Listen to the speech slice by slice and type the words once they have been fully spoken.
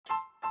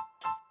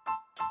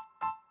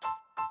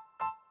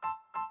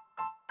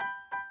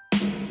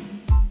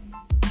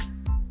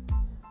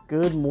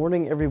Good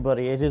morning,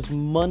 everybody. It is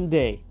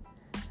Monday,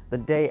 the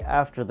day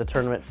after the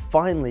tournament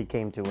finally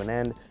came to an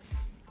end.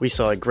 We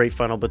saw a great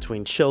final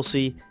between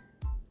Chelsea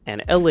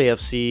and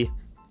LAFC,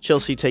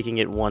 Chelsea taking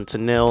it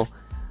 1-0.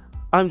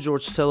 I'm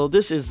George Cello.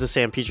 This is the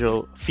San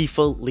Pedro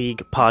FIFA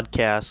League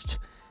podcast.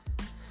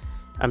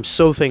 I'm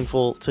so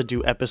thankful to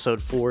do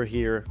episode 4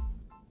 here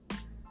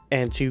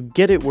and to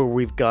get it where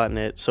we've gotten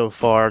it so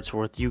far. It's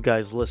worth you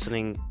guys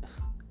listening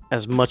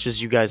as much as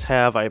you guys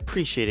have. I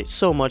appreciate it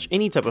so much.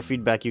 Any type of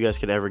feedback you guys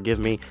could ever give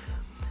me.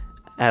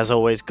 As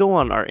always, go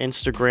on our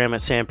Instagram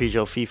at San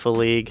Pedro FIFA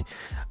League.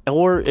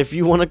 Or if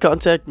you want to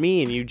contact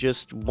me and you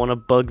just want to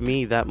bug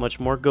me that much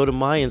more, go to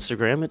my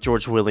Instagram at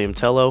George William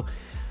Tello.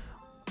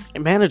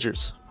 And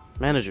managers,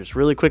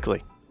 really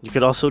quickly. You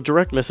could also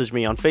direct message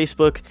me on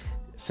Facebook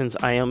since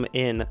I am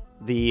in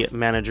the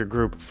manager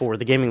group for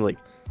the Gaming League.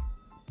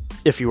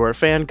 If you are a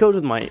fan, go to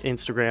my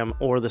Instagram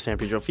or the San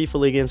Pedro FIFA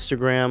League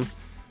Instagram.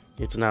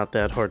 It's not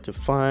that hard to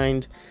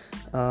find.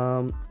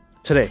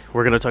 Today,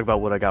 we're going to talk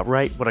about what I got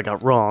right, what I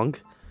got wrong.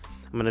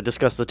 I'm going to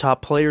discuss the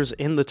top players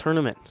in the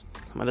tournament.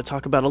 I'm going to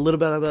talk about a little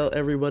bit about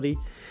everybody,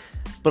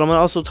 but I'm going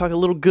to also talk a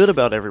little good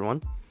about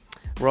everyone.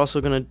 We're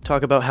also going to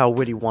talk about how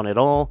Witty won it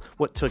all,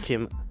 what took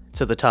him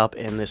to the top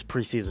in this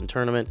preseason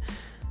tournament.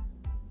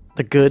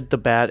 The good, the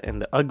bad, and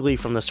the ugly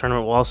from this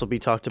tournament will also be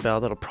talked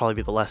about. That'll probably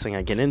be the last thing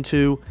I get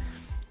into.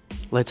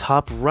 Let's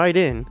hop right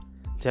in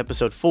to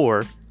episode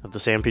 4 of the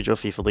San Pedro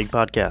FIFA League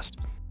podcast.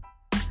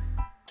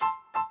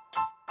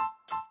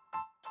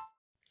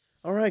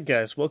 Alright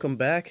guys, welcome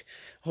back.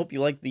 Hope you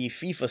like the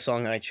FIFA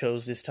song I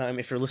chose this time.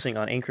 If you're listening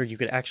on Anchor, you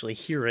could actually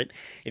hear it.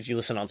 If you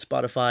listen on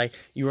Spotify,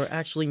 you are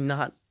actually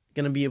not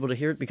going to be able to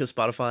hear it because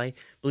Spotify,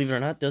 believe it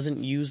or not,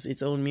 doesn't use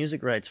its own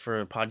music rights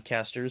for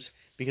podcasters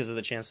because of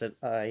the chance that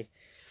I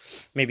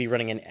may be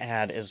running an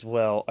ad as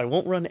well. I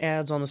won't run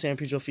ads on the San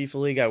Pedro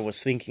FIFA League. I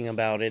was thinking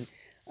about it.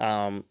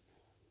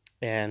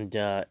 And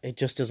it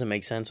just doesn't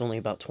make sense. Only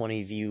about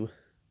 20 of you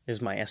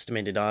is my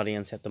estimated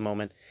audience at the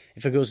moment.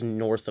 If it goes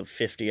north of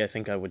 50, I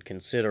think I would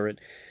consider it.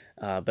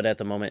 But at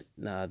the moment,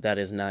 that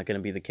is not going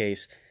to be the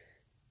case.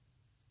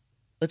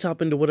 Let's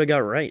hop into what I got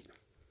right.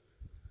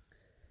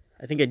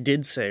 I think I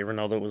did say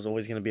Ronaldo was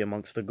always going to be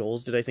amongst the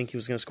goals. Did I think he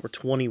was going to score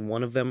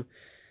 21 of them?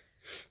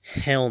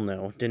 Hell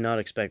no. Did not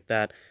expect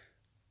that.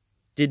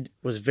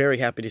 Was very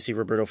happy to see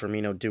Roberto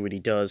Firmino do what he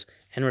does.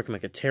 Henrik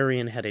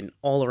Mkhitaryan had an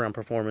all-around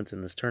performance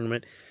in this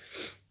tournament.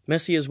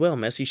 Messi as well.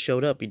 Messi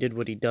showed up. He did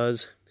what he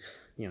does.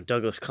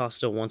 Douglas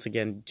Costa, once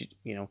again,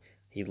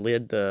 he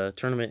led the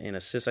tournament in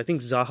assists. I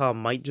think Zaha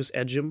might just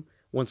edge him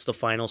once the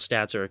final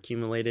stats are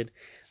accumulated.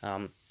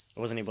 I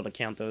wasn't able to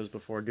count those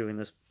before doing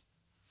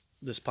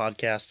this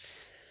podcast.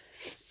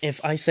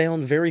 If I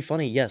sound very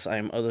funny, yes, I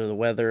am under the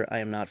weather. I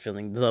am not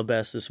feeling the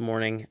best this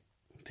morning.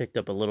 Picked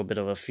up a little bit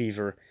of a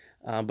fever.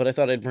 But I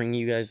thought I'd bring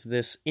you guys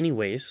this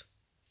anyways,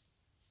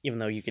 even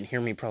though you can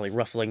hear me probably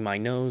ruffling my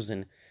nose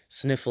and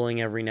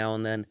sniffling every now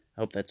and then.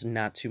 I hope that's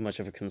not too much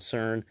of a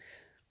concern.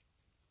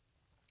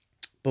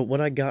 But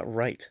what I got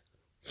right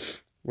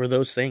were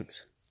those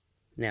things.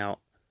 Now,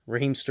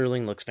 Raheem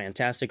Sterling looks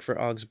fantastic for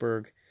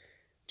Augsburg.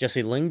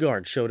 Jesse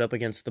Lingard showed up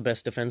against the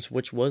best defense,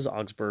 which was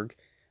Augsburg.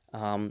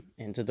 And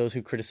to those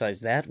who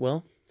criticize that,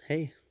 well,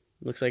 hey,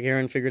 looks like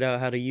Aaron figured out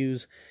how to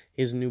use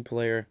his new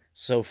player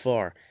so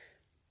far.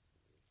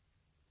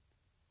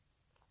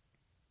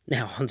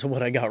 Now, onto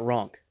what I got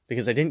wrong,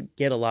 because I didn't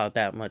get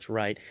that much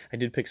right. I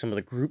did pick some of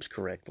the groups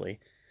correctly.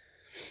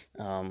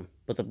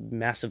 But the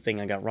massive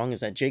thing I got wrong is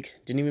that Jake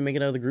didn't even make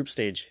it out of the group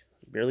stage.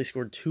 Barely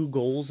scored 2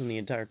 goals in the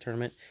entire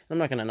tournament. I'm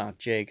not going to knock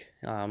Jake.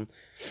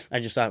 I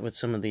just thought with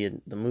some of the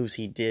moves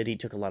he did, he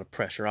took a lot of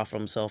pressure off of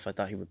himself. I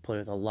thought he would play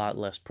with a lot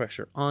less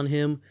pressure on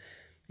him.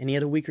 And he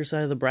had a weaker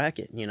side of the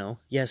bracket,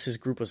 Yes, his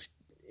group was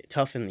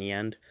tough in the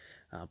end.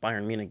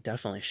 Bayern Munich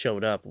definitely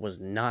showed up. Was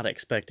not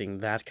expecting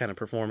that kind of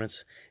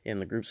performance in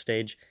the group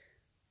stage.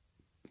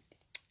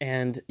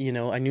 And,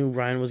 I knew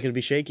Ryan was going to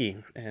be shaky.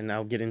 And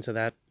I'll get into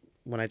that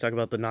when I talk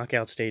about the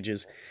knockout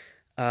stages.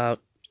 But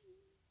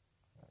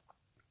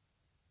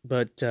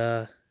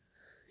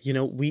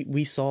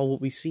we saw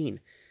what we've seen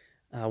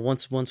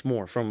once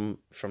more from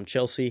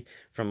Chelsea,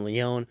 from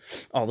Lyon,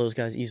 all those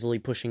guys easily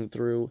pushing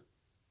through.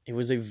 It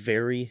was a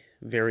very,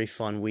 very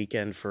fun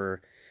weekend for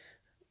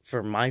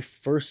my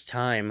first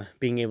time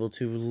being able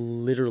to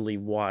literally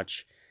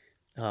watch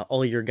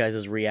all your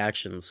guys'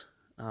 reactions.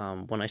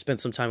 When I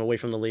spent some time away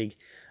from the league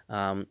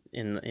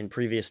in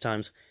previous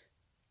times,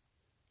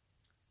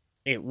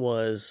 it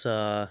was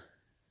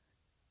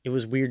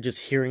weird just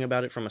hearing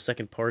about it from a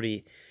second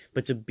party,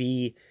 but to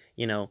be,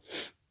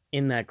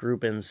 in that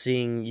group and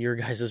seeing your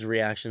guys'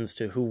 reactions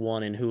to who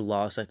won and who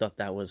lost, I thought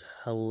that was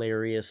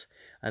hilarious.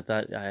 I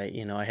thought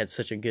I had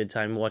such a good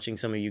time watching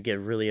some of you get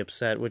really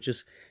upset, which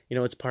is,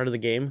 it's part of the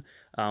game.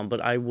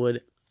 But I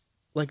would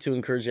like to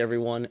encourage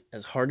everyone,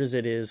 as hard as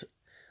it is,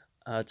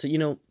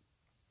 to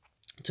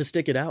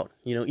stick it out.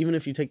 Even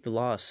if you take the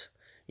loss,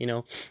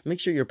 make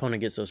sure your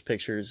opponent gets those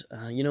pictures.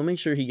 Make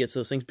sure he gets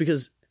those things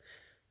because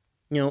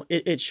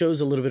it shows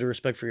a little bit of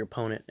respect for your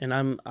opponent. And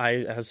I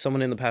as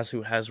someone in the past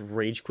who has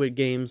rage quit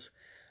games,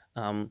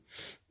 Um,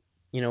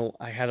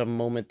 I had a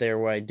moment there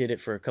where I did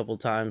it for a couple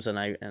times, and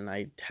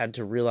I had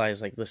to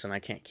realize, like, listen, I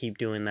can't keep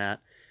doing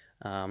that.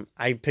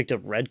 I picked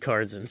up red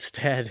cards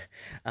instead,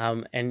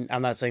 and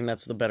I'm not saying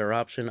that's the better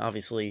option.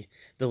 Obviously,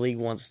 the league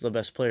wants the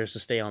best players to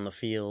stay on the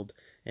field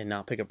and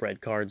not pick up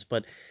red cards,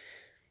 but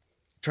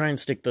try and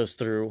stick those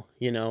through.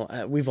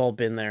 We've all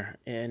been there,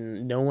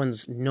 and no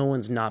one's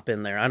not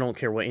been there. I don't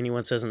care what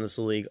anyone says in this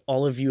league.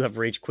 All of you have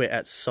rage quit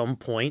at some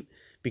point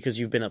because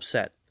you've been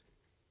upset.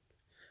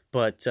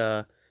 But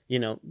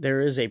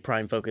there is a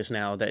prime focus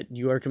now that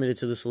you are committed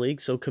to this league,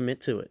 so commit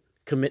to it.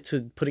 Commit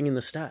to putting in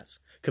the stats.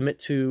 Commit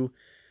to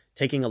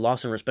taking a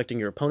loss and respecting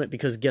your opponent,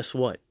 because guess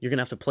what? You're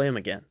gonna have to play him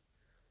again.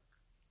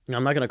 Now,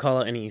 I'm not going to call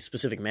out any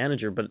specific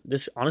manager, but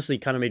this honestly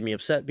kind of made me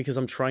upset because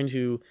I'm trying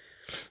to,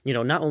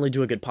 not only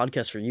do a good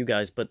podcast for you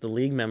guys, but the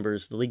league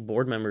members, the league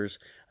board members,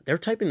 they're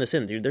typing this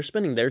in, dude. They're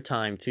spending their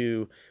time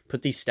to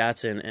put these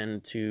stats in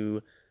and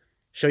to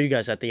show you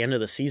guys at the end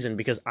of the season,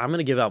 because I'm going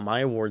to give out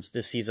my awards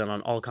this season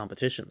on all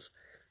competitions.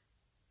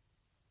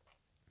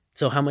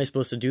 So how am I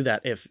supposed to do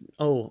that if,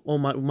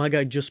 my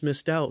guy just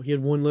missed out. He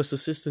had one less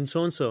assist than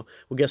so-and-so.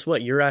 Well, guess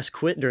what? Your ass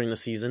quit during the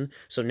season,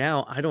 so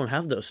now I don't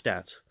have those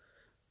stats.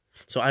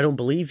 So I don't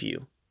believe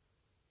you.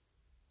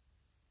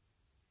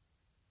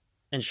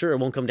 And sure, it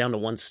won't come down to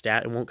one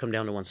stat. It won't come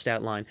down to one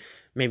stat line.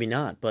 Maybe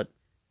not. But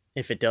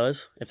if it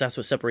does, if that's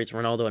what separates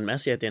Ronaldo and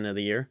Messi at the end of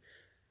the year,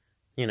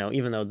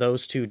 even though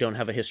those two don't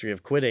have a history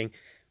of quitting,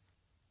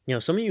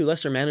 some of you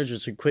lesser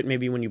managers who quit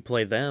maybe when you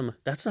play them,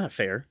 that's not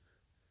fair.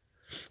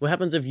 What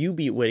happens if you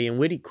beat Witty and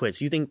Witty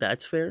quits? You think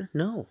that's fair?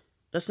 No,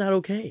 that's not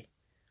okay.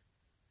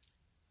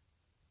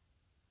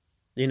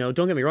 Don't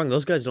get me wrong,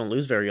 those guys don't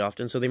lose very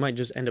often, so they might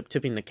just end up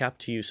tipping the cap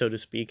to you, so to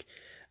speak,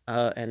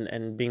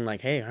 and being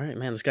like, hey, all right,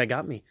 man, this guy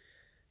got me.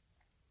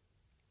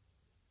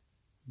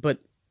 But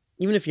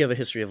even if you have a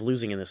history of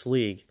losing in this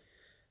league,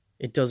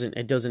 it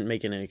doesn't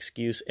make it an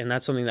excuse, and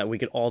that's something that we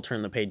could all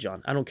turn the page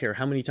on. I don't care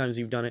how many times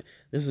you've done it.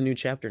 This is a new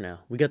chapter now.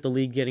 We got the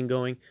league getting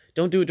going.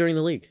 Don't do it during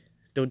the league.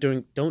 Don't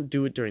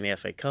do it during the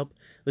FA Cup.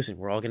 Listen,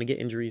 we're all going to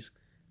get injuries.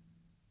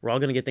 We're all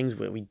going to get things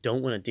that we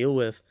don't want to deal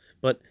with,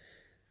 but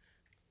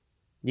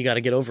you got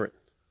to get over it.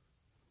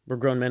 We're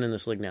grown men in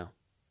this league now.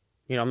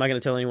 I'm not going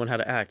to tell anyone how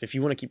to act. If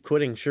you want to keep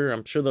quitting, sure,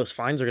 I'm sure those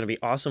fines are going to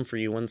be awesome for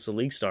you once the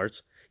league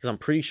starts, because I'm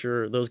pretty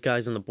sure those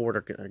guys on the board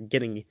are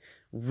getting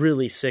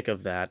really sick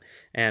of that.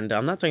 And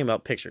I'm not talking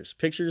about pictures.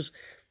 Pictures,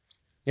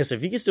 yes,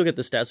 if you can still get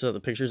the stats without the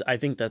pictures, I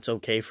think that's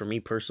okay for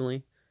me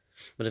personally.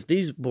 But if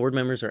these board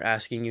members are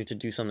asking you to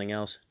do something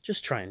else,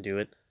 just try and do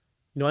it.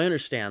 I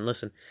understand.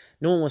 Listen,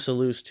 no one wants to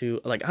lose to,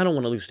 I don't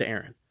want to lose to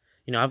Aaron.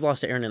 I've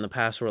lost to Aaron in the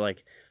past where,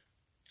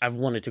 I've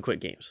wanted to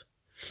quit games,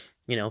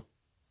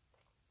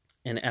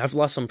 and I've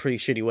lost some pretty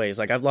shitty ways.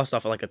 I've lost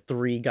off a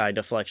 3-guy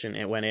deflection.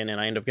 It went in,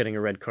 and I ended up getting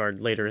a red card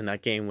later in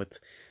that game with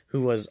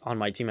who was on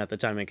my team at the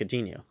time in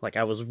Coutinho.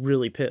 I was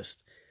really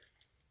pissed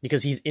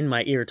because he's in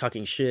my ear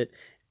talking shit,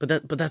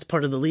 but that's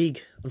part of the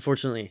league,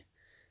 unfortunately.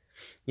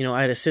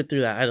 I had to sit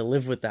through that. I had to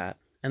live with that.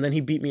 And then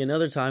he beat me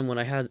another time when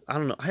I had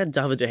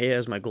David De Gea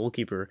as my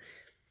goalkeeper,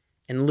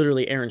 and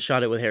literally Aaron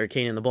shot it with Harry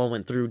Kane, and the ball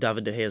went through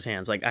David De Gea's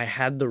hands. I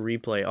had the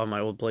replay on my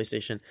old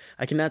PlayStation.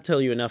 I cannot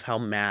tell you enough how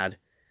mad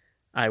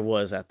I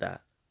was at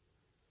that.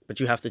 But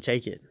you have to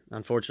take it,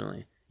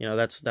 unfortunately.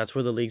 That's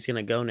where the league's going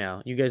to go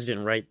now. You guys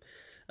didn't write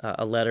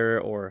a letter,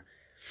 or,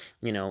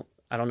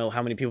 I don't know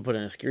how many people put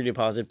in a security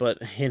deposit, but,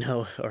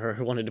 or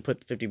wanted to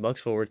put $50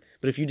 forward.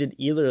 But if you did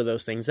either of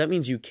those things, that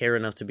means you care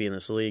enough to be in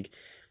this league.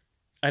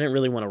 I didn't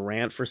really want to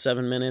rant for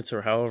 7 minutes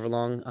or however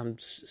long I'm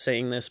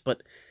saying this,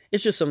 but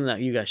it's just something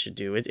that you guys should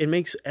do. It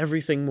makes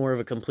everything more of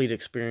a complete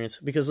experience.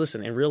 Because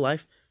listen, in real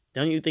life,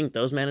 don't you think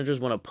those managers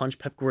want to punch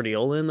Pep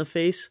Guardiola in the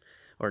face?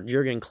 Or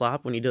Jurgen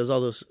Klopp when he does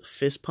all those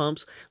fist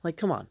pumps?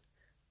 Come on.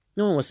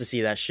 No one wants to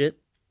see that shit.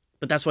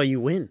 But that's why you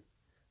win.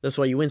 That's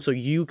why you win, so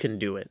you can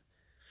do it.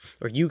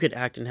 Or you could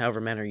act in however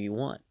manner you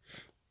want.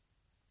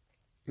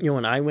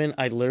 When I win,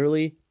 I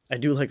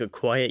do a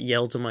quiet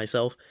yell to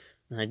myself,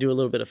 and I do a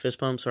little bit of fist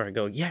pumps, or I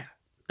go, yeah,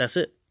 that's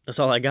it. That's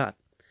all I got.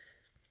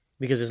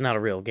 Because it's not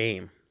a real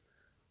game.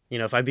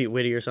 If I beat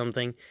Witty or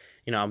something,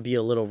 I'll be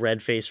a little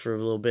red-faced for a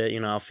little bit.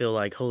 I'll feel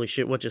like, holy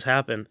shit, what just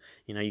happened?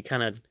 You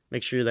kind of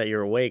make sure that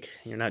you're awake,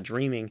 you're not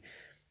dreaming.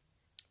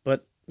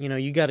 But,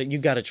 you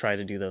gotta try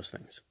to do those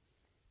things.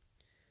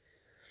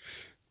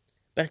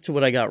 Back to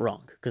what I got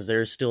wrong, because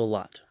there's still a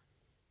lot.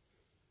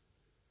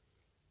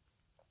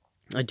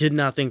 I did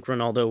not think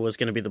Ronaldo was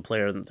going to be the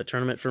player of the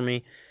tournament for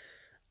me.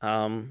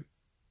 But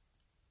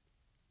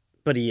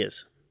he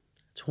is.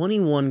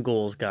 21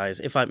 goals, guys.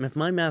 If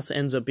my math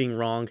ends up being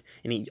wrong,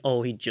 and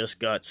he just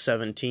got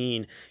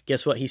 17,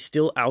 guess what? He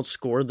still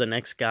outscored the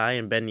next guy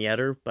in Ben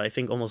Yedder by I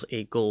think almost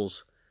 8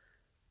 goals.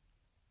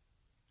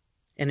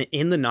 And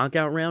in the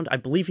knockout round, I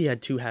believe he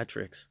had 2 hat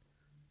tricks.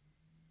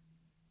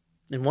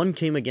 And one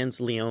came against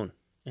Lyon.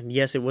 And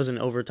yes, it wasn't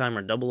overtime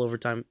or double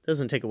overtime. It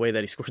doesn't take away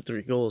that he scored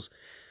 3 goals.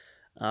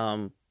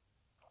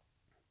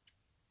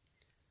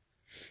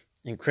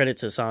 And credit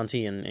to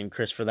Santi and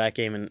Chris for that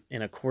game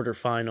in a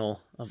quarterfinal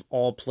of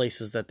all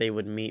places that they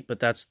would meet.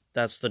 But that's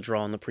the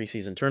draw in the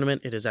preseason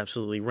tournament. It is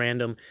absolutely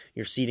random.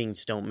 Your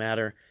seedings don't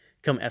matter.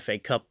 Come FA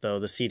Cup, though,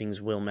 the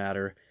seedings will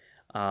matter.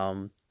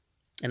 And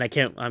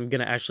I'm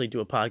going to actually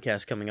do a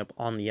podcast coming up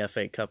on the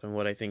FA Cup and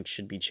what I think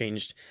should be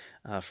changed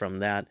from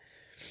that.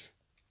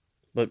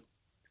 But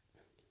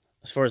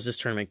as far as this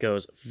tournament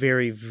goes,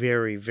 very,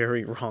 very,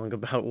 very wrong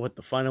about what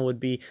the final would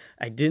be.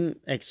 I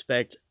didn't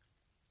expect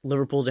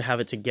Liverpool to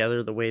have it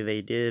together the way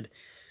they did.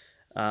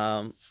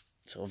 So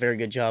a very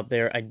good job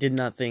there. I did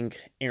not think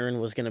Aaron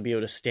was going to be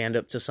able to stand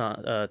up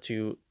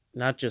to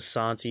not just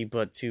Santi,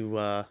 but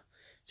to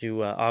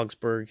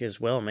Augsburg as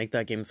well. Make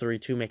that game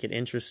 3-2, make it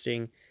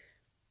interesting.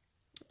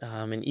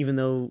 And even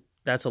though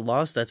that's a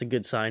loss, that's a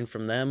good sign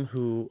from them,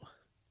 who,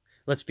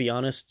 let's be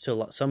honest,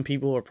 to some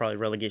people are probably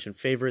relegation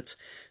favorites.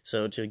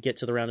 So to get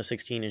to the round of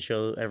 16 and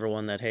show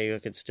everyone that, hey,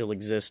 it could still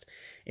exist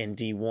in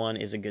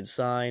D1 is a good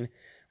sign.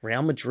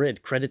 Real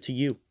Madrid, credit to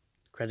you.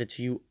 Credit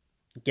to you.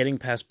 Getting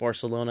past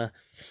Barcelona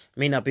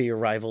may not be your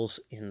rivals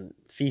in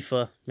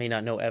FIFA, may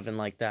not know Evan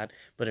like that,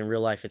 but in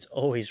real life, it's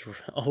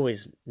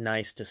always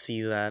nice to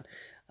see that.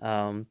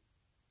 A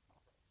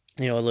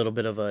little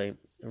bit of a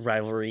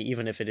rivalry,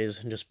 even if it is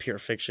just pure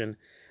fiction.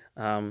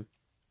 Credit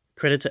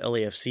to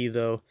LAFC,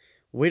 though.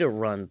 Way to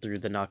run through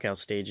the knockout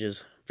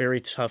stages.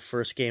 Very tough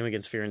first game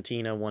against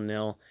Fiorentina,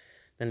 1-0.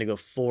 Then to go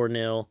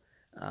 4-0.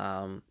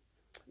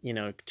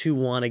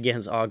 2-1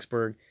 against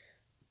Augsburg.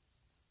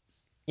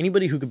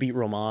 Anybody who could beat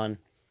Roman,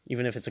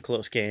 even if it's a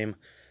close game,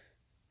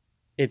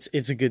 it's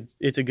a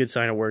good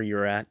sign of where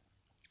you're at.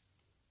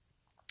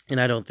 And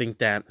I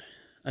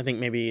think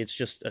maybe it's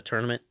just a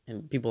tournament,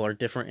 and people are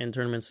different in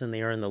tournaments than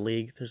they are in the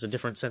league. There's a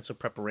different sense of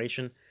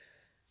preparation.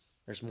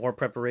 There's more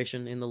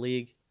preparation in the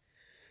league.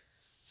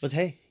 But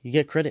hey, you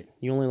get credit.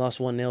 You only lost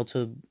 1-0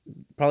 to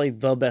probably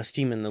the best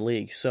team in the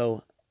league.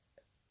 So,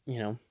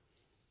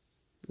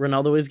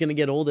 Ronaldo is going to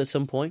get old at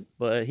some point,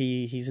 but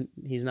he's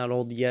not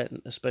old yet,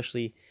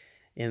 especially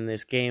in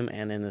this game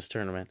and in this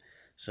tournament.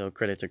 So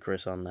credit to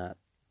Chris on that.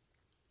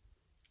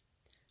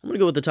 I'm going to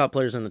go with the top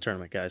players in the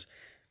tournament, guys.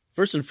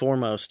 First and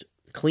foremost,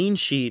 clean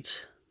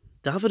sheets.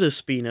 David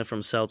Ospina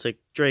from Celtic.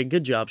 Dre,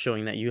 good job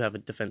showing that you have a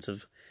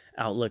defensive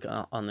outlook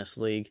on this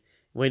league.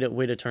 Way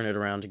to turn it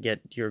around to get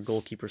your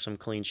goalkeeper some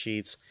clean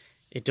sheets.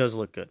 It does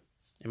look good.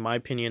 In my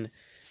opinion,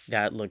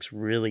 that looks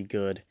really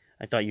good.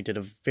 I thought you did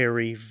a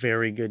very,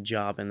 very good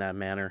job in that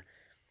manner.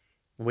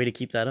 Way to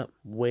keep that up.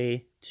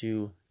 Way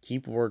to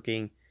keep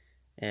working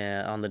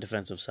on the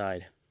defensive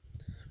side.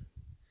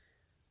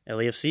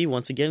 LAFC,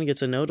 once again,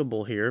 gets a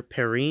notable here.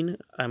 Perrine,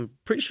 I'm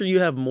pretty sure you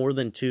have more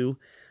than 2.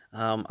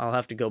 I'll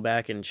have to go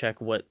back and check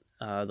what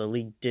the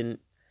league didn't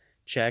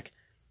check.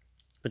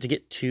 But to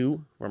get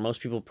 2, where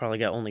most people probably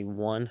got only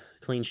 1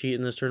 clean sheet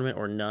in this tournament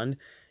or none,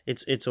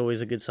 it's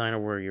always a good sign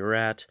of where you're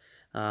at.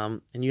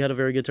 And you had a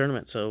very good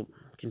tournament, so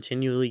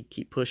continually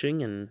keep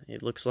pushing, and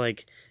it looks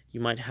like you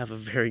might have a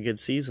very good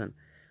season.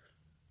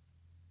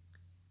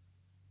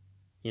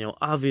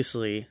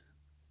 Obviously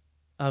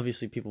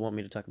people want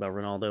me to talk about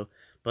Ronaldo,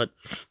 but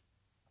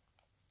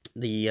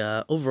the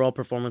overall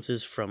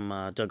performances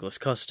from Douglas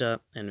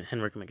Costa and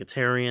Henrik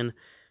Mkhitaryan,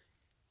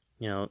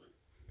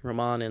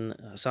 Roman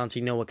and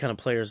Santi know what kind of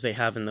players they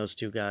have in those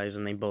two guys,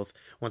 and they both,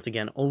 once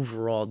again,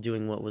 overall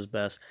doing what was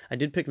best. I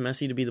did pick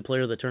Messi to be the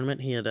player of the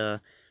tournament. He had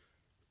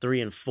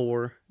 3 and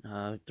 4,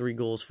 3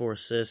 goals, 4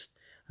 assists,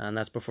 and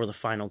that's before the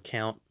final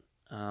count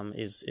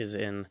is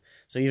in.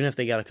 So even if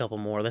they got a couple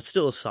more, that's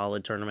still a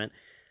solid tournament.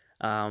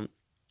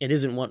 It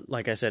isn't what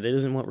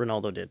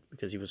Ronaldo did,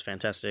 because he was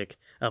fantastic.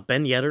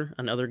 Ben Yedder,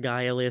 another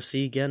guy,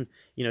 LAFC, again,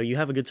 you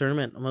have a good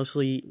tournament.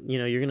 Mostly,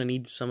 you're going to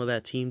need some of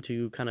that team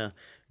to kind of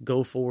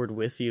go forward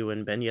with you,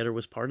 and Ben Yedder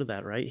was part of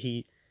that, right?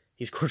 He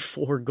scored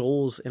 4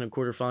 goals in a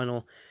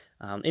quarterfinal.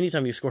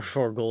 Anytime you score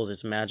 4 goals,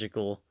 it's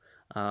magical.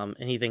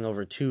 Anything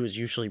over 2 is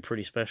usually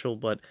pretty special,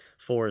 but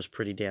 4 is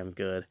pretty damn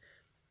good.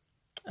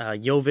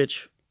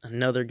 Jovic,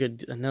 another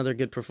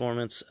good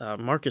performance.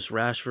 Marcus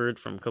Rashford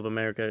from Copa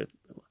America.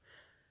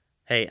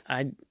 Hey,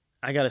 I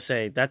gotta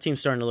say, that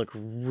team's starting to look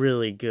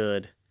really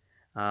good.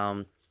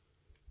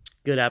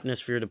 Good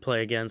atmosphere to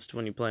play against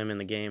when you play him in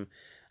the game.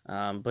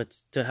 But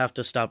to have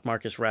to stop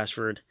Marcus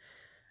Rashford,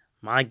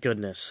 my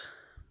goodness.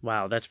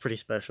 Wow, that's pretty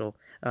special.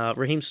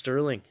 Raheem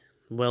Sterling,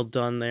 well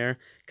done there.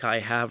 Kai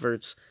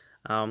Havertz.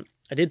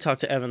 I did talk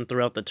to Evan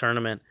throughout the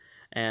tournament,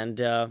 and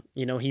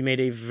he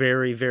made a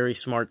very, very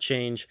smart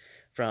change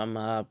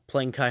from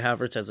playing Kai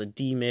Havertz as a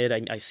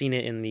D-mid. I seen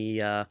it in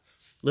the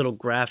little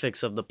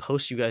graphics of the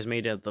posts you guys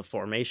made of the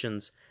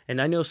formations,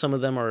 and I know some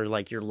of them are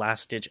like your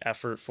last-ditch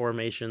effort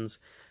formations,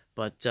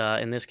 but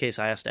in this case,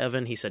 I asked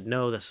Evan. He said,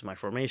 no, this is my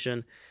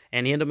formation,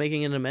 and he ended up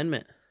making an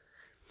amendment.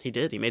 He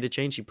did. He made a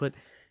change. He put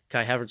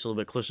Kai Havertz a little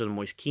bit closer to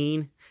Moise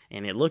Keane,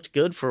 and it looked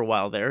good for a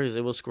while there. He was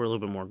able to score a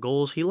little bit more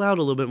goals. He allowed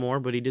a little bit more,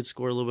 but he did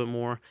score a little bit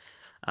more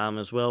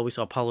as well. We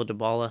saw Paulo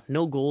Dybala.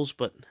 No goals,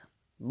 but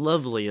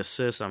lovely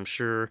assists, I'm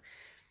sure.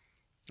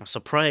 I'm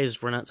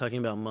surprised we're not talking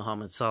about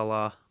Mohamed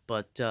Salah,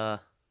 but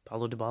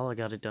Paulo Dybala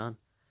got it done.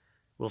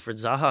 Wilfred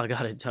Zaha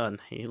got it done.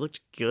 He looked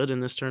good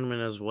in this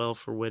tournament as well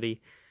for Witty.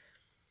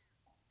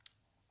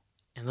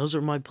 And those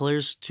are my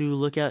players to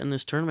look at in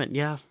this tournament.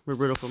 Yeah,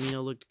 Roberto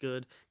Firmino looked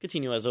good.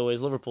 Coutinho, as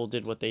always. Liverpool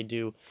did what they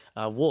do.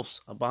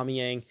 Wolves,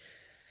 Aubameyang.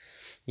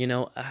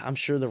 I'm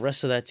sure the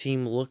rest of that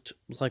team looked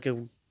like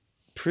a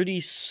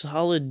pretty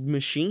solid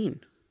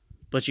machine.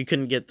 But you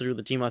couldn't get through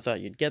the team I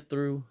thought you'd get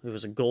through. It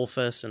was a goal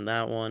fest in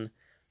that one.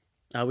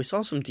 We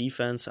saw some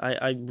defense.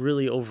 I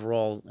really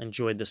overall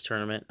enjoyed this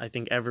tournament. I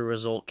think every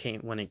result came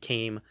when it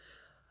came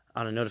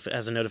on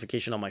as a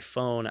notification on my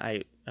phone.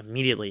 I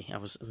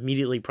was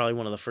immediately probably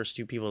one of the first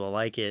two people to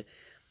like it.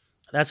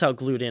 That's how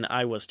glued in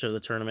I was to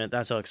the tournament.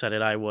 That's how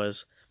excited I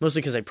was.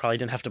 Mostly because I probably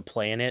didn't have to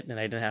play in it, and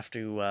I didn't have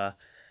to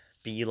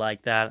be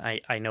like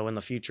that. I know in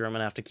the future I'm going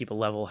to have to keep a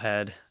level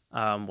head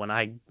when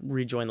I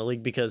rejoin the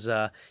league because,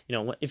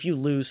 if you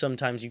lose,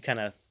 sometimes you kind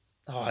of,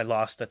 I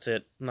lost, that's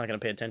it. I'm not going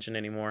to pay attention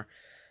anymore.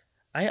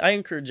 I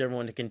encourage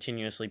everyone to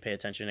continuously pay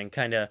attention and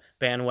kind of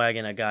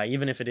bandwagon a guy,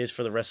 even if it is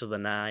for the rest of the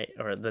night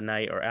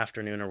or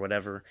afternoon or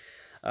whatever,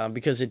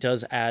 because it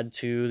does add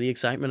to the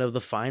excitement of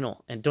the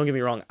final. And don't get me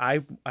wrong,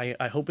 I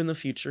hope in the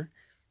future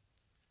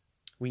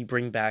we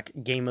bring back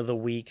game of the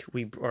week,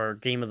 or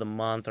game of the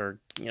month, or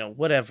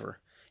whatever,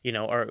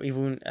 or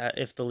even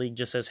if the league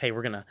just says, hey,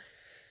 we're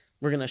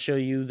gonna show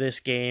you this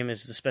game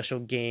as a special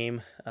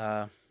game.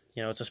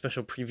 It's a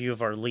special preview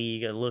of our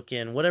league, a look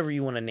in, whatever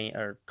you want to name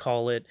or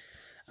call it.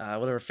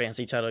 Whatever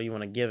fancy title you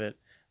want to give it,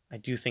 I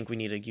do think we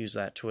need to use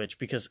that Twitch,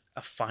 because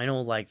a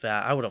final like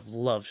that, I would have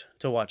loved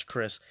to watch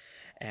Chris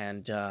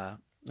and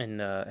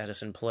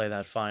Edison play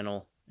that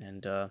final,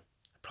 and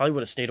probably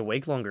would have stayed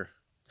awake longer,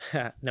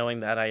 knowing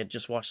that I had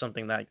just watched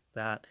something like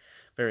that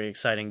very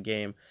exciting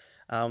game.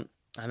 And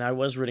I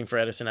was rooting for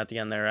Edison at the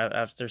end there.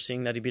 After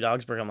seeing that he beat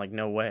Augsburg, I'm like,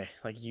 no way.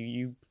 Like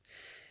you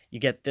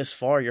get this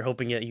far, you're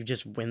hoping that you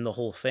just win the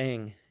whole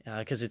thing,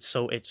 because it's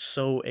so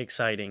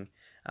exciting.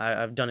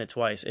 I've done it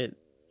twice.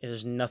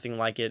 There's nothing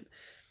like it.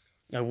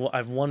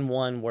 I've won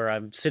one where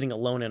I'm sitting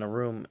alone in a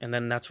room, and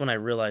then that's when I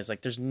realized,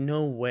 like, there's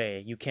no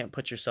way you can't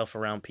put yourself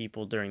around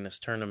people during this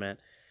tournament.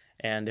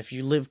 And if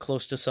you live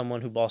close to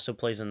someone who also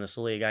plays in this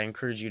league, I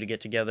encourage you to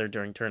get together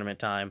during tournament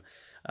time,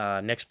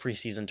 next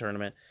preseason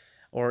tournament,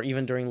 or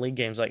even during league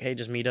games. Like, hey,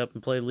 just meet up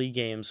and play league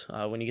games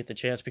when you get the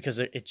chance, because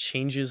it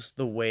changes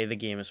the way the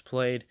game is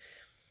played.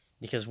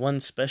 Because one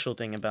special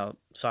thing about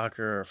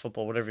soccer or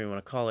football, whatever you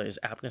want to call it, is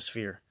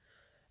atmosphere.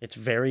 It's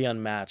very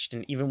unmatched,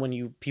 and even when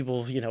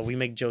we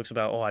make jokes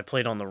about, I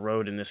played on the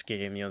road in this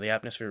game, the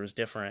atmosphere was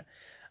different.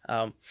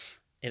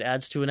 It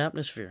adds to an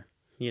atmosphere,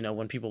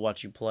 when people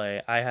watch you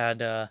play. I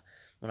had,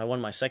 when I won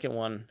my second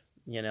one,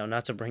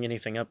 not to bring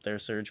anything up there,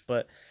 Serge,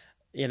 but,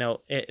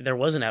 there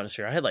was an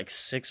atmosphere. I had like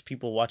 6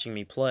 people watching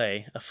me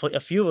play. A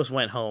few of us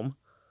went home,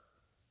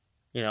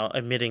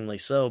 admittingly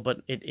so,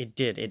 but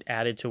it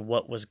added to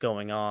what was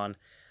going on.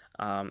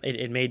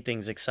 It made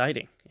things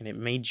exciting, and it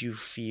made you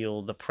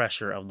feel the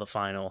pressure of the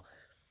final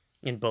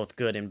in both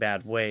good and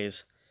bad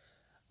ways.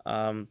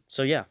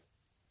 So yeah,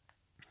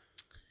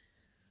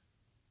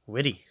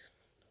 Witty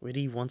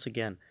once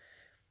again,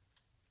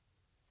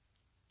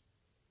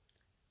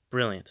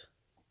 brilliant,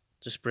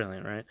 just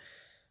brilliant, right?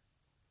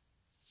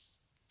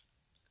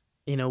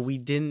 We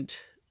didn't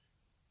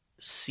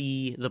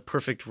see the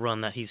perfect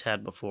run that he's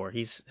had before.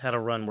 He's had a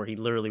run where he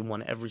literally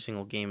won every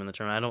single game in the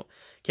tournament.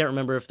 Can't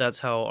remember if that's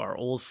how our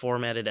old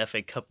formatted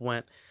FA Cup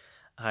went,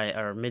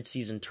 our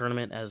mid-season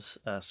tournament, as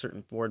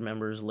certain board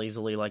members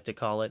lazily like to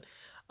call it.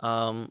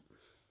 But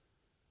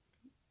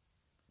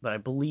I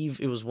believe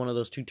it was one of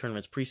those 2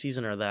 tournaments,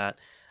 preseason or that,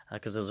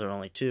 because those are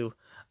only 2.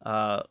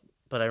 But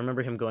I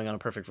remember him going on a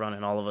perfect run,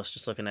 and all of us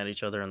just looking at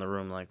each other in the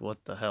room like,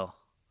 what the hell?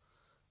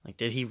 Like,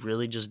 did he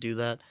really just do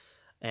that?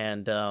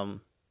 And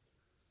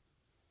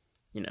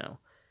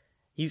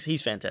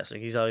he's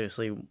fantastic. He's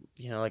obviously,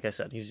 like I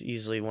said, he's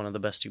easily one of the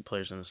best 2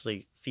 players in this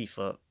league,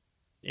 FIFA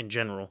in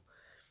general.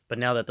 But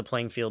now that the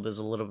playing field is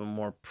a little bit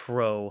more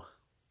pro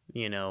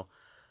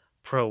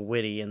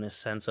Witty, in this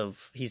sense of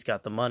he's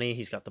got the money,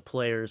 he's got the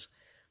players,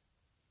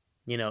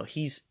 he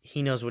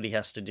knows what he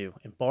has to do.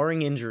 And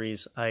barring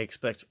injuries, I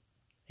expect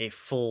a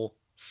full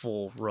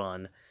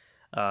run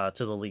to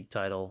the league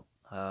title.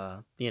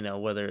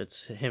 Whether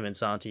it's him and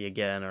Santi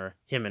again, or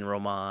him and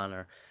Roman,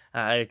 or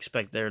I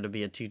expect there to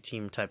be a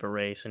 2-team type of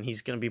race, and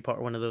he's going to be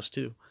one of those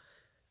 2.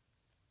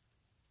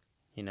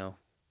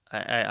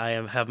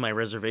 I have my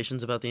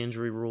reservations about the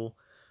injury rule,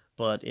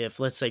 but if,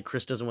 let's say,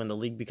 Chris doesn't win the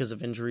league because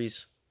of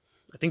injuries,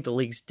 I think the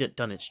league's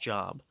done its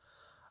job.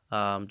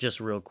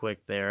 Just real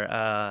quick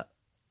there,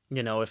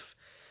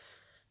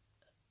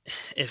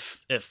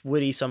 if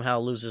Witty somehow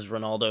loses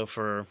Ronaldo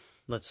for,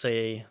 let's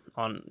say,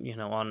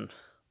 on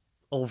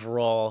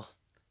overall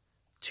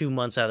 2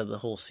 months out of the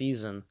whole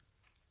season,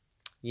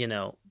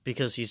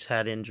 because he's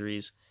had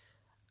injuries,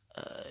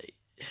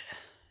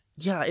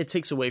 it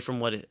takes away from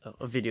what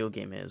a video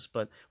game is,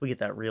 but we get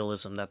that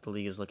realism that the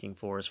league is looking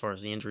for as far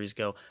as the injuries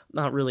go.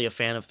 Not really a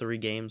fan of 3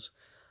 games.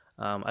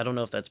 I don't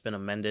know if that's been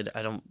amended.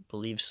 I don't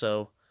believe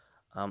so.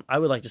 I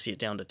would like to see it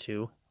down to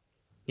 2.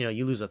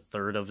 you lose a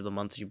third of the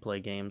month you play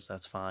games,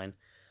 that's fine.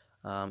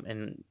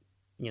 And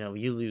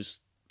you lose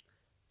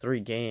 3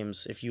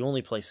 games if you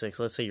only play 6.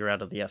 Let's say you're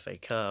out of the FA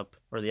Cup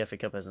or the FA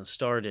Cup hasn't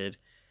started.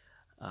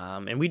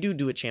 And we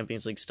do it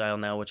Champions League style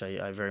now, which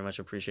I very much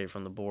appreciate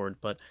from the board.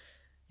 But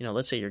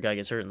let's say your guy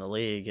gets hurt in the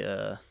league,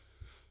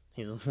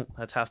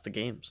 that's half the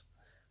games.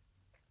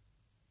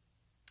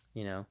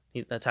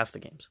 That's half the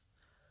games.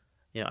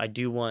 I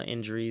do want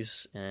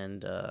injuries,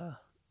 and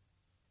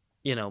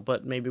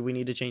but maybe we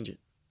need to change it.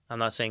 I'm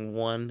not saying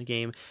one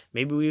game.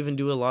 Maybe we even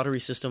do a lottery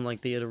system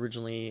like they had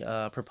originally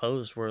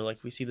proposed, where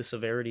like we see the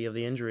severity of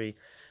the injury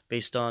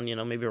based on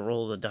maybe a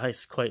roll of the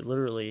dice, quite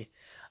literally.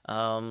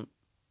 And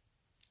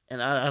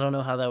I don't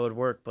know how that would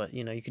work, but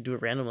you could do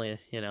it randomly.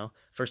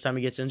 First time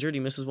he gets injured, he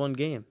misses 1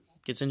 game.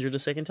 Gets injured a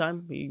second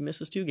time, he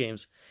misses 2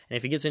 games. And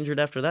if he gets injured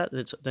after that,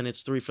 then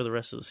it's 3 for the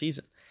rest of the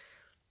season.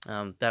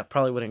 That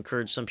probably would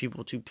encourage some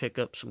people to pick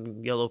up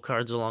some yellow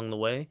cards along the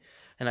way.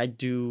 And I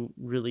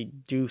really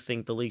do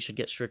think the league should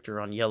get stricter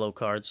on yellow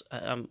cards.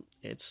 I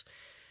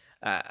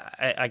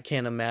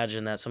can't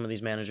imagine that some of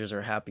these managers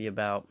are happy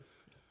about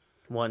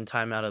one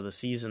time out of the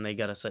season they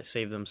got to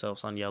save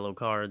themselves on yellow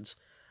cards.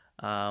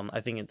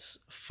 I think it's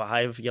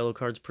 5 yellow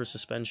cards per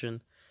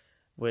suspension,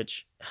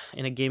 which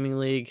in a gaming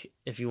league,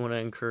 if you want to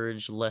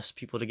encourage less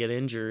people to get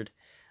injured,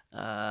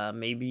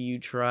 maybe you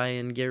try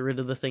and get rid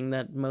of the thing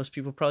that most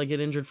people probably get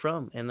injured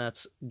from, and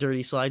that's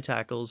dirty slide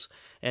tackles.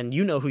 And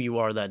you know who you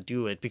are that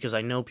do it, because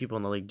I know people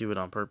in the league do it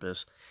on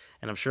purpose.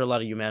 And I'm sure a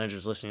lot of you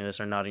managers listening to this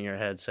are nodding your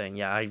head saying,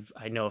 yeah,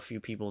 I know a few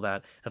people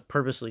that have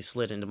purposely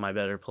slid into my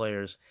better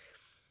players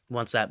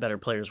once that better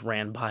players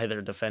ran by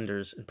their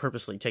defenders and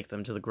purposely take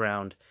them to the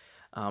ground.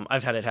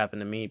 I've had it happen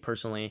to me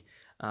personally,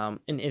 and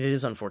it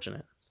is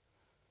unfortunate.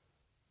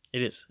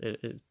 It is,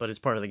 but it's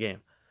part of the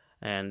game.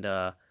 And,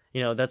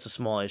 that's a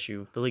small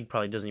issue. The league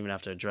probably doesn't even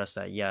have to address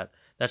that yet.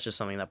 That's just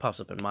something that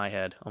pops up in my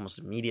head almost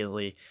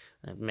immediately.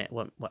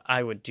 What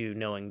I would do,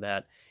 knowing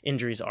that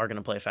injuries are going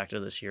to play a factor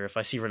this year. If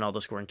I see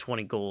Ronaldo scoring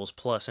 20 goals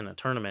plus in a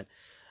tournament,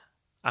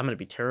 I'm going to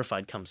be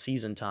terrified come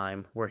season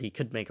time where he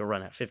could make a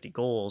run at 50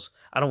 goals.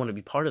 I don't want to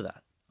be part of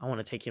that. I want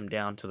to take him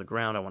down to the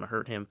ground. I want to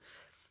hurt him.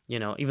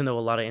 Even though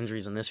a lot of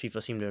injuries in this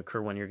FIFA seem to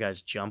occur when your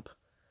guys jump.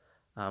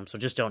 So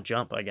just don't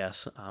jump, I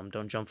guess.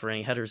 Don't jump for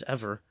any headers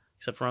ever,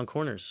 except for on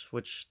corners,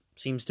 which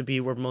seems to be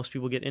where most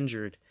people get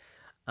injured.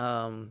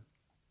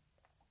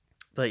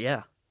 But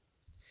yeah,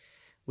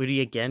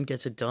 Woody again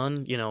gets it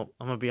done. I'm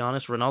gonna be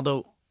honest,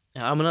 Ronaldo.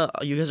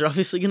 You guys are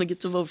obviously gonna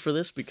get to vote for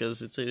this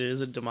because it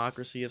is a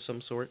democracy of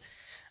some sort.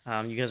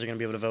 You guys are gonna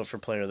be able to vote for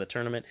player of the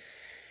tournament.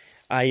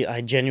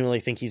 I genuinely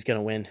think he's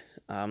gonna win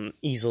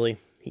easily.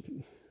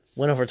 He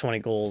went over 20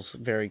 goals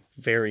very,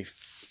 very,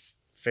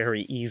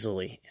 very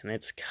easily, and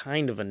it's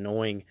kind of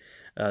annoying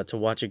to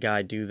watch a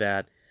guy do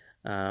that.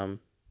 And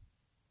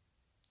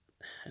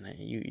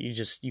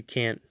you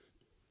can't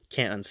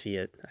unsee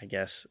it, I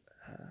guess.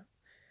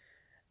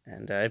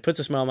 And it puts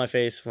a smile on my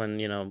face when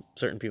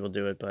certain people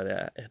do it.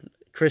 But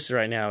Chris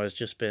right now has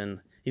just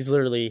been—he's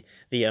literally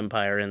the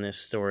empire in this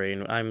story,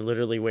 and I'm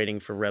literally waiting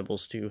for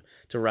rebels to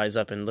rise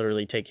up and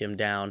literally take him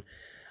down.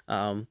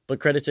 But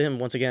credit to him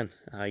once again.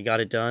 He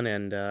got it done,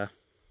 and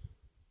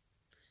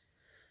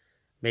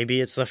maybe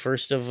it's the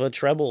first of a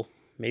treble.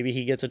 Maybe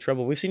he gets a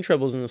treble. We've seen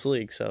trebles in this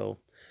league, so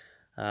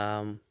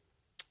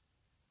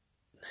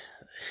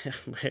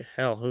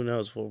hell, who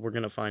knows? Well, we're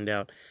gonna find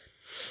out.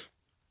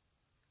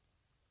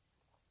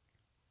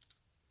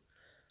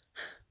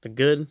 The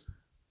good,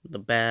 the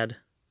bad,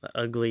 the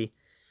ugly.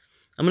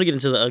 I'm gonna get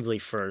into the ugly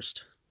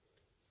first.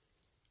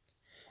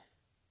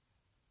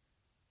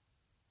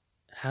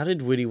 How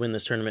did Woody win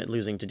this tournament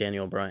losing to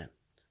Daniel O'Brien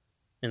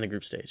in the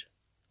group stage?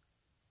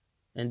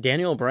 And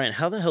Daniel O'Brien,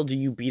 how the hell do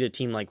you beat a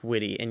team like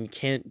Woody and you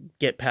can't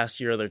get past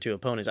your other 2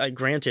 opponents?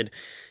 Granted,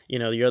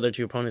 your other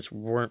 2 opponents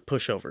weren't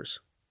pushovers.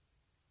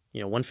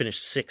 One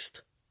finished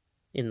 6th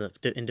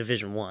in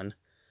Division 1.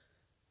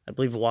 I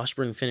believe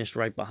Washburn finished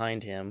right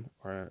behind him,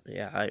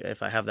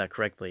 if I have that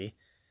correctly.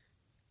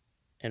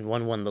 And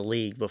one won the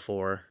league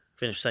before,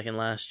 finished 2nd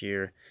last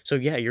year. So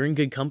yeah, you're in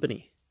good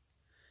company.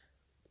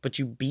 But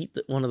you beat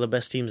one of the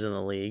best teams in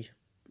the league,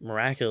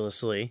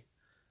 miraculously.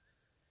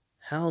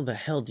 How the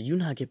hell do you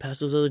not get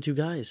past those other 2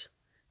 guys?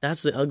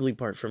 That's the ugly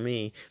part for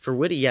me. For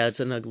Woody, yeah, it's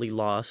an ugly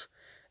loss.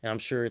 And I'm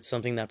sure it's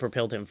something that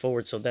propelled him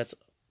forward. So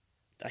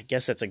I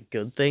guess that's a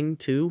good thing,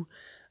 too.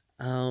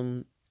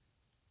 And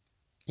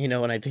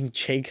I think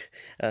Jake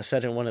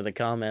said in one of the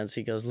comments,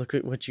 he goes, look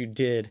at what you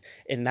did.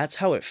 And that's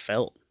how it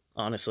felt,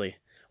 honestly.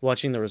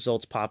 Watching the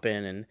results pop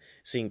in and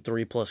seeing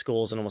 3+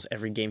 goals in almost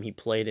every game he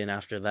played in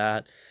after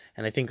that.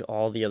 And I think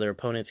all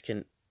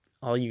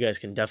you guys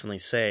can definitely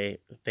say,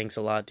 thanks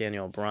a lot,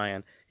 Daniel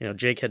O'Brien.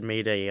 Jake had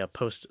made a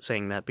post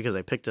saying that because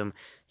I picked him,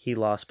 he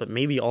lost. But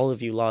maybe all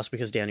of you lost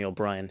because Daniel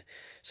O'Brien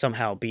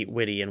somehow beat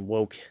Woody and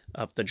woke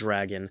up the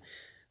dragon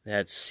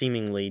that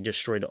seemingly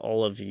destroyed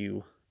all of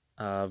you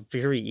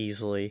very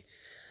easily.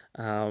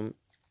 And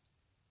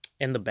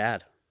the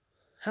bad.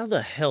 how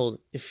the hell,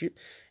 if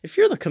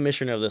you're the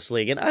commissioner of this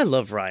league, and I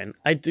love Ryan,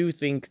 I do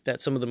think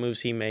that some of the moves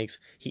he makes,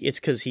 it's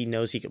because he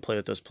knows he can play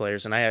with those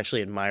players, and I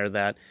actually admire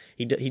that.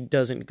 He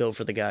doesn't go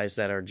for the guys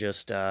that are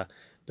just the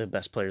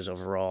best players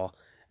overall.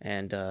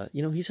 And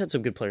he's had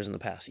some good players in the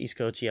past.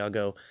 Isco,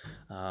 Thiago,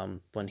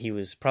 when he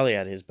was probably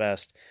at his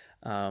best.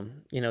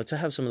 To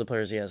have some of the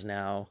players he has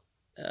now,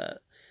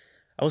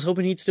 I was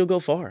hoping he'd still go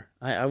far.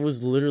 I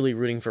was literally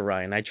rooting for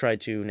Ryan. I tried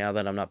to, now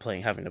that I'm not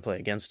having to play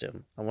against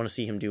him. I want to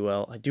see him do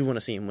well. I do want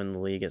to see him win the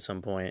league at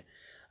some point,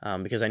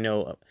 because I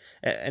know,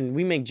 and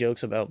we make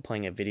jokes about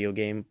playing a video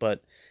game,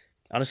 but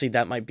honestly,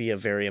 that might be a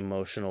very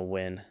emotional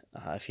win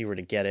if he were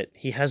to get it.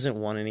 He hasn't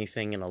won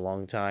anything in a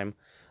long time,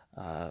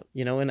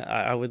 and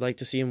I would like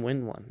to see him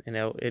win one.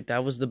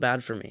 That was the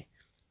bad for me,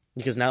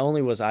 because not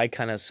only was I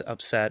kind of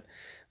upset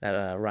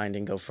that Ryan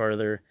didn't go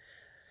further,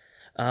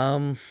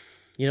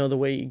 the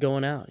way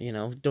going out,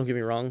 don't get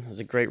me wrong, it was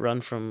a great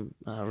run from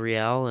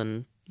Real,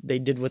 and they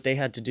did what they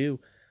had to do.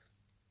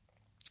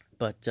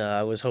 But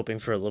I was hoping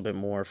for a little bit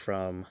more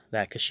from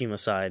that Kashima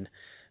side,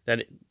 that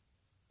it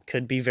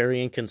could be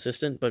very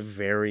inconsistent, but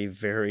very,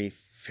 very,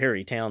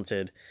 very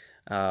talented.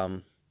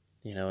 So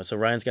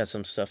Ryan's got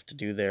some stuff to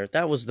do there.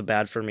 That was the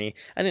bad for me.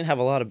 I didn't have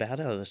a lot of bad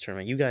out of this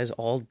tournament. You guys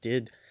all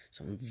did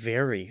some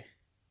very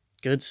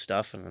good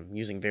stuff, and I'm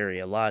using very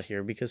a lot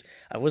here because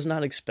I was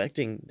not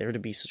expecting there to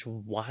be such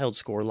wild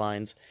score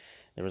lines.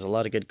 There was a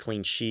lot of good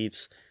clean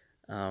sheets,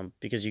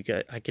 because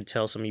I could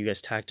tell some of you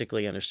guys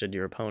tactically understood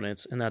your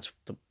opponents, and that's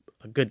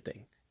a good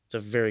thing. It's a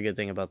very good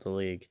thing about the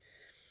league.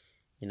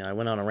 I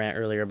went on a rant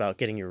earlier about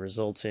getting your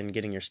results in,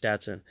 getting your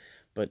stats in,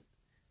 but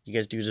you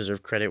guys do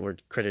deserve credit where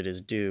credit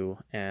is due,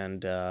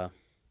 and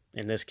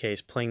in this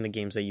case, playing the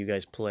games that you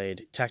guys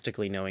played,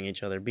 tactically knowing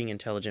each other, being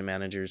intelligent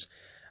managers.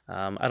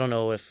 I don't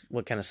know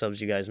what kind of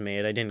subs you guys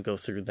made. I didn't go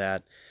through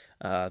that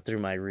through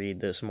my read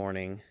this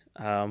morning.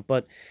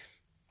 But,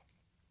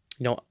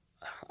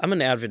 I'm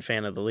an avid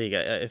fan of the league.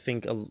 I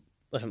think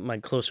my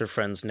closer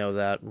friends know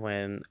that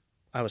when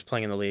I was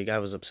playing in the league, I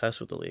was obsessed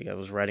with the league. I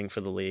was writing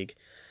for the league.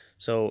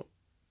 So,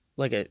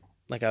 like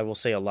I will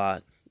say a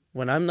lot,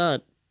 when I'm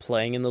not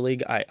playing in the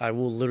league, I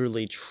will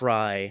literally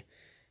try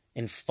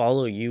and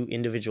follow you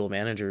individual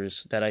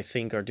managers that I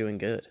think are doing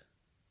good.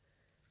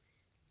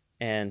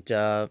 And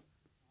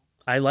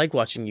I like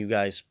watching you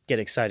guys get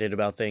excited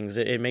about things.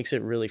 It makes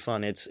it really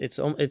fun. It's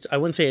I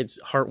wouldn't say it's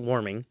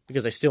heartwarming,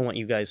 because I still want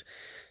you guys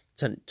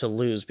to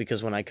lose,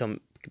 because when I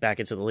come back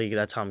into the league,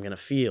 that's how I'm going to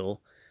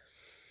feel.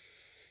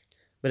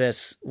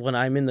 But when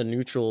I'm in the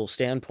neutral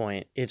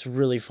standpoint, it's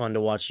really fun to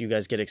watch you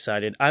guys get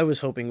excited. I was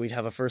hoping we'd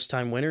have a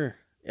first-time winner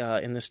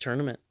in this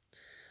tournament.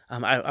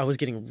 I was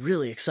getting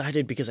really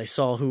excited because I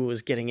saw who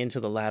was getting into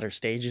the latter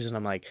stages, and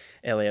I'm like,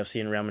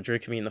 LAFC and Real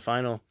Madrid can be in the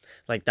final.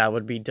 Like, that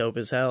would be dope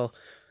as hell.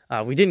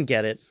 We didn't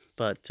get it,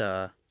 but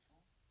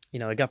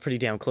it got pretty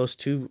damn close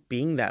to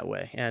being that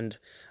way, and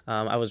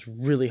I was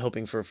really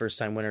hoping for a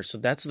first-time winner. So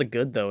that's the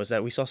good, though, is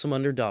that we saw some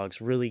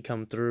underdogs really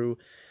come through,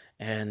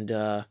 and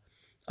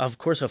of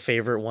course a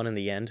favorite won in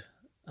the end,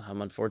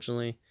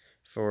 unfortunately,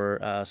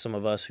 for some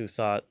of us who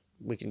thought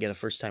we could get a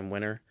first-time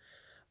winner.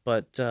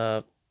 But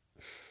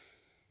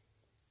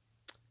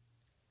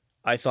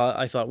I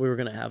thought we were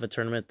going to have a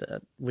tournament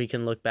that we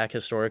can look back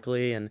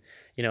historically, and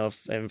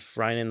if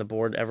Ryan and the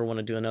board ever want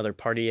to do another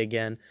party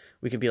again,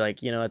 we could be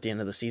like, at the end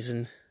of the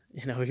season,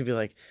 we could be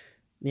like,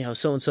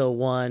 so and so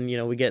won,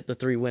 we get the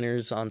 3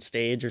 winners on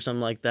stage or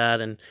something like that,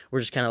 and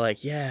we're just kind of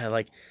like, yeah,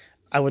 like,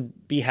 I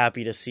would be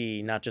happy to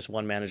see not just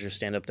one manager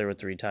stand up there with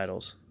 3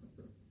 titles.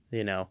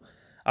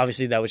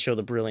 Obviously that would show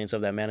the brilliance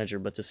of that manager,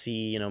 but to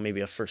see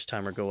maybe a first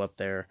timer go up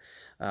there,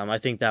 I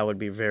think that would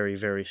be very,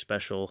 very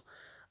special.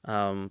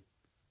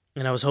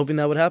 And I was hoping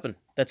that would happen.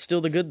 That's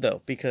still the good,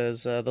 though,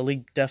 because the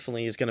league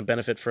definitely is going to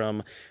benefit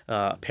from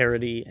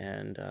parity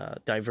and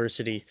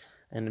diversity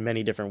in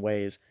many different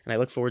ways. And I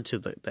look forward to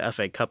the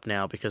FA Cup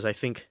now, because I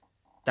think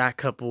that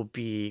cup will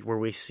be where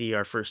we see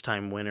our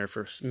first-time winner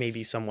for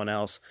maybe someone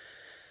else.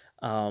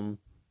 And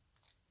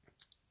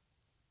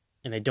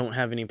I don't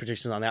have any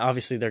predictions on that.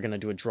 Obviously, they're going to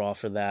do a draw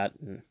for that,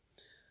 and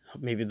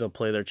maybe they'll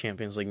play their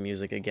Champions League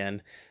music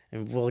again,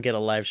 and we'll get a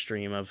live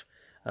stream of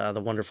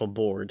the wonderful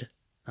board.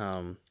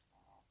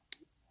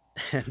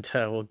 And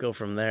we'll go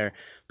from there.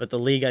 But the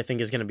league, I think,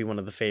 is going to be one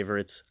of the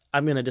favorites.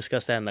 I'm going to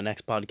discuss that in the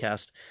next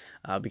podcast,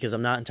 because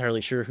I'm not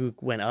entirely sure who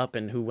went up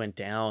and who went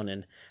down,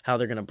 and how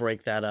they're going to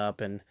break that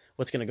up, and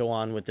what's going to go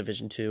on with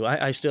Division 2.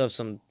 I still have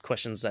some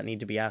questions that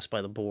need to be asked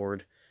by the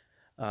board,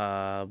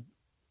 or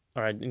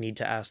I need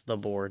to ask the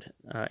board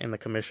and the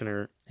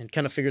commissioner, and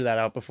kind of figure that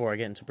out before I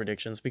get into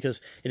predictions, because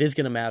it is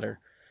going to matter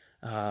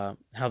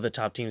how the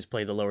top teams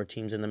play the lower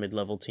teams and the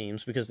mid-level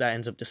teams, because that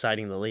ends up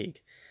deciding the league.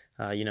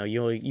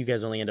 You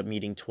guys only end up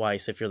meeting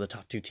twice if you're the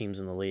top 2 teams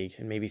in the league,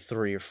 and maybe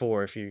 3 or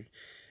 4 if you're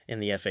in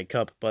the FA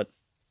Cup. But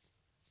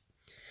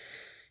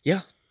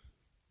yeah,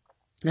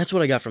 that's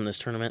what I got from this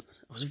tournament.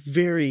 I was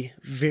very,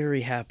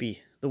 very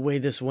happy the way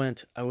this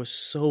went. I was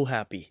so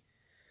happy.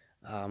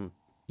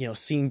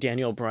 Seeing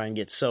Daniel Bryan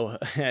get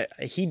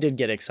he did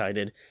get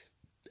excited,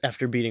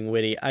 after beating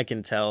Whitty. I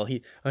can tell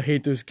I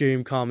hate this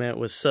game comment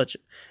was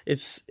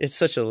it's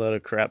such a load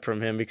of crap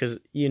from him, because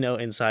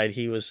inside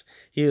he was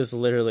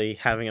literally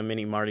having a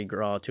mini Mardi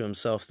Gras to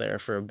himself there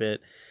for a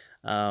bit.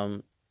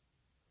 No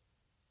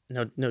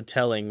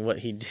telling what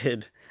he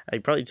did. He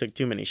probably took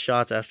too many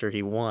shots after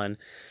he won,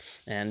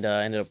 and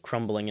ended up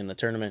crumbling in the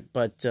tournament.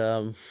 But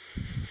it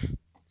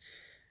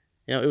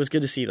was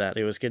good to see that.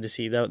 It was good to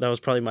see that. That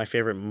was probably my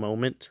favorite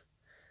moment.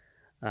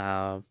 We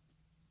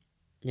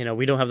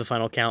don't have the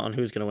final count on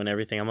who's going to win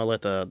everything. I'm going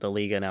to let the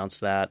league announce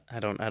that. I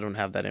don't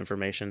have that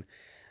information.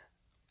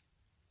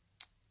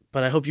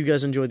 But I hope you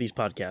guys enjoy these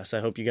podcasts.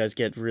 I hope you guys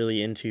get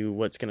really into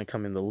what's going to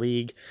come in the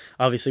league.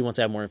 Obviously, once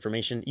I have more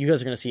information, you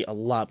guys are going to see a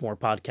lot more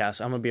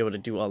podcasts. I'm going to be able to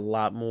do a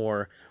lot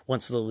more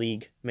once the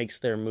league makes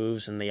their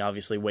moves, and they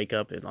obviously wake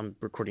up. I'm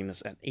recording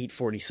this at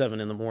 8:47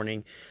 in the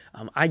morning.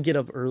 I get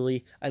up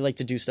early. I like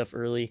to do stuff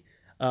early.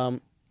 But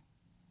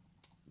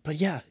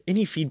yeah,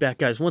 any feedback,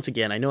 guys, once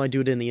again, I know I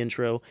do it in the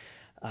intro.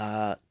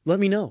 Let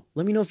me know.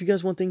 Let me know if you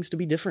guys want things to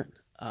be different.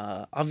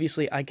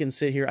 Obviously, I can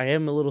sit here. I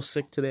am a little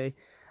sick today.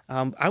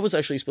 I was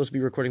actually supposed to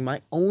be recording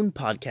my own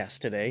podcast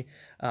today.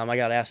 I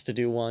got asked to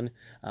do one.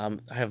 I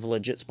have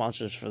legit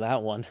sponsors for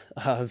that one.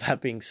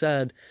 That being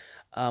said,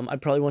 I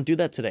probably won't do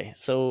that today.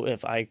 So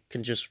if I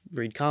can just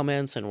read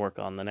comments and work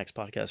on the next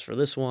podcast for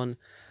this one,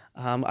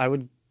 I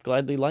would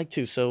gladly like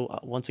to. So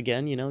once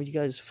again, you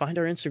guys find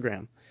our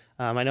Instagram.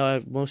 I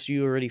know most of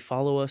you already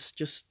follow us.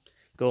 Just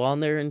go on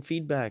there and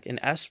feedback and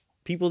ask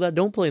people that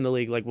don't play in the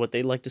league like what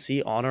they'd like to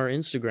see on our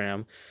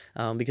Instagram,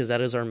 because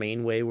that is our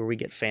main way where we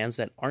get fans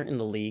that aren't in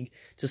the league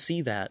to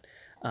see that,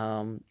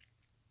 to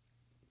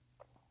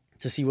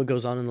see what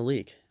goes on in the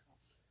league.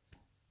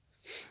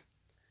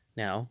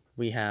 Now,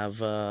 we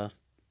have a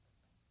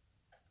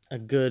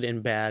good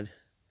and bad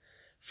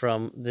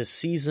from this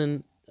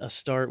season. A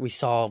start, we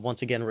saw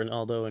once again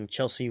Ronaldo and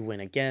Chelsea win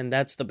again.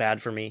 That's the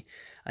bad for me.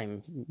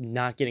 I'm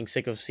not getting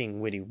sick of seeing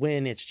Whitty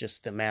win. It's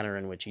just the manner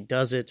in which he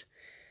does it.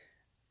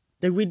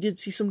 We did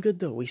see some good,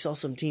 though. We saw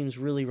some teams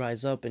really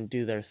rise up and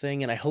do their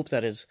thing, and I hope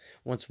that is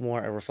once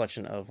more a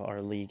reflection of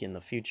our league in the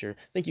future.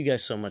 Thank you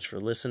guys so much for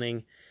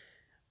listening.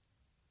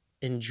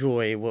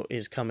 Enjoy what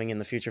is coming in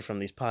the future from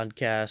these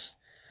podcasts.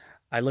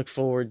 I look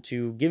forward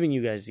to giving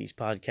you guys these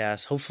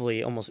podcasts,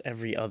 hopefully almost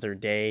every other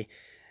day.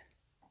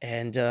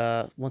 And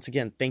once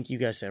again, thank you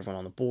guys to everyone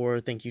on the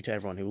board. Thank you to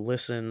everyone who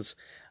listens.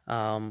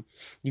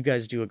 You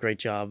guys do a great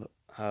job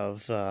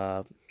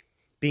of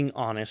being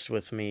honest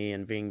with me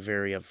and being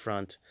very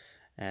upfront.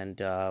 And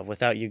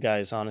without you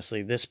guys,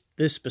 honestly, this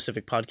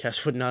specific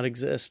podcast would not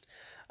exist.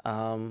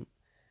 And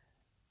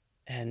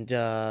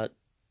to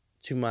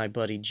my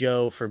buddy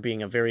Joe for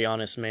being a very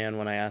honest man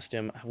when I asked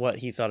him what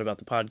he thought about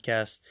the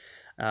podcast.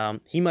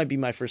 He might be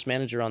my first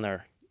manager on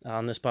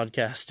this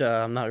podcast.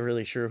 I'm not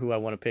really sure who I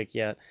want to pick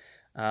yet.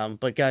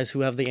 But guys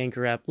who have the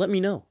Anchor app, let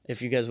me know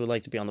if you guys would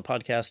like to be on the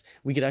podcast.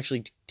 We could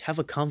actually have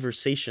a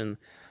conversation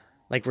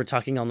like we're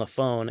talking on the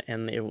phone,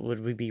 and it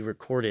would be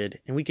recorded,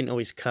 and we can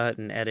always cut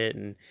and edit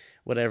and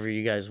whatever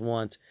you guys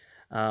want.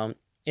 And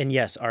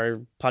yes,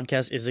 our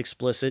podcast is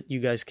explicit. You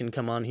guys can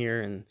come on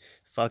here and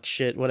fuck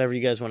shit, whatever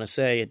you guys want to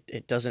say.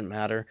 It doesn't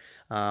matter.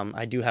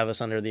 I do have us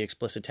under the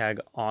explicit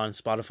tag on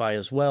Spotify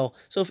as well.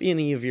 So if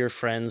any of your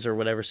friends or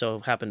whatever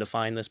so happen to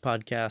find this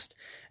podcast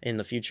in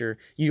the future,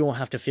 you don't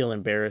have to feel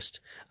embarrassed,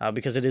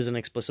 because it is an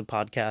explicit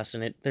podcast,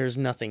 and there's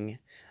nothing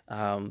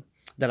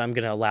that I'm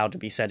going to allow to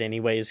be said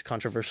anyways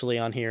controversially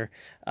on here.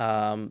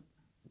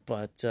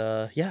 But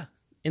yeah,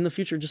 in the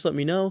future, just let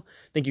me know.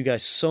 Thank you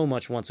guys so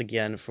much once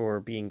again for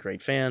being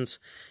great fans,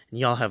 and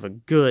y'all have a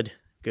good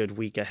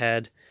week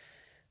ahead,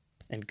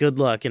 and good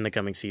luck in the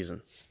coming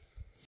season.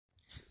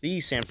 The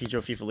San Pedro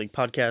FIFA League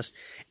podcast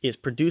is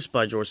produced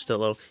by George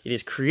Stillo. It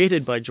is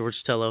created by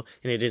George Stillo,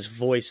 and it is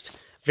voiced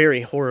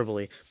very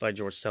horribly by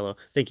George Stillo.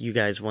 Thank you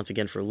guys once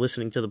again for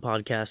listening to the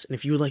podcast. And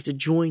if you would like to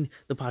join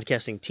the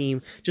podcasting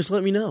team, just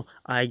let me know.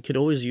 I could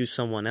always use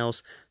someone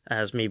else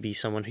as maybe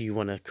someone who you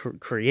want to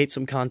create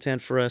some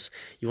content for us.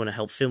 You want to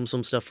help film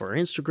some stuff for our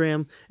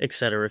Instagram,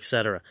 etc.,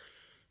 etc.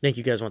 Thank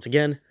you guys once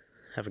again.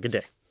 Have a good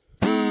day.